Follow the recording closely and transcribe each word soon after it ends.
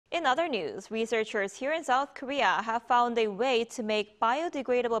In other news, researchers here in South Korea have found a way to make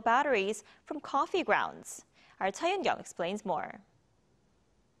biodegradable batteries from coffee grounds. Our Cha Yun-kyung explains more.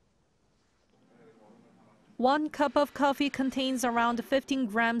 1 cup of coffee contains around 15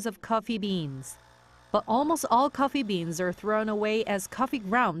 grams of coffee beans. But almost all coffee beans are thrown away as coffee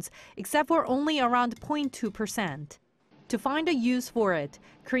grounds, except for only around 0.2%. To find a use for it,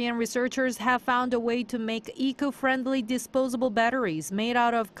 Korean researchers have found a way to make eco-friendly disposable batteries made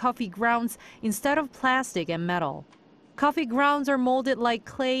out of coffee grounds instead of plastic and metal. Coffee grounds are molded like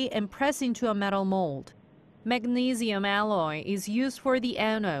clay and pressed into a metal mold. Magnesium alloy is used for the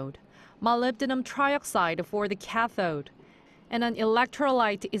anode, molybdenum trioxide for the cathode, and an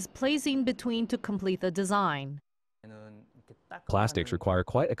electrolyte is placed in between to complete the design. Plastics require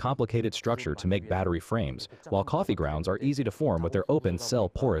quite a complicated structure to make battery frames, while coffee grounds are easy to form with their open cell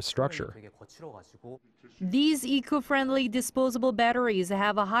porous structure. These eco-friendly disposable batteries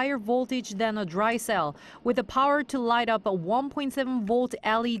have a higher voltage than a dry cell, with the power to light up a 1.7-volt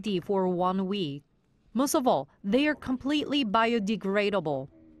LED for 1 week. Most of all, they are completely biodegradable.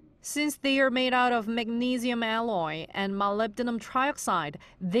 Since they are made out of magnesium alloy and molybdenum trioxide,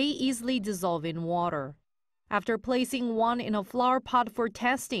 they easily dissolve in water. After placing one in a flower pot for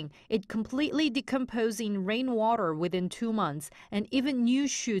testing, it completely decomposed in rainwater within 2 months, and even new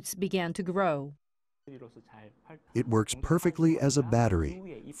shoots began to grow. It works perfectly as a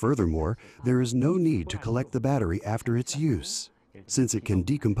battery. Furthermore, there is no need to collect the battery after its use, since it can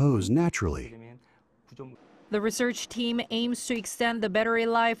decompose naturally. The research team aims to extend the battery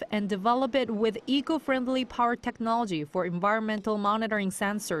life and develop it with eco-friendly power technology for environmental monitoring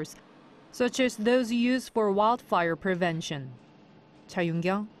sensors, such as those used for wildfire prevention. Cha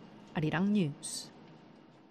Yun-kyung, ArirangNews.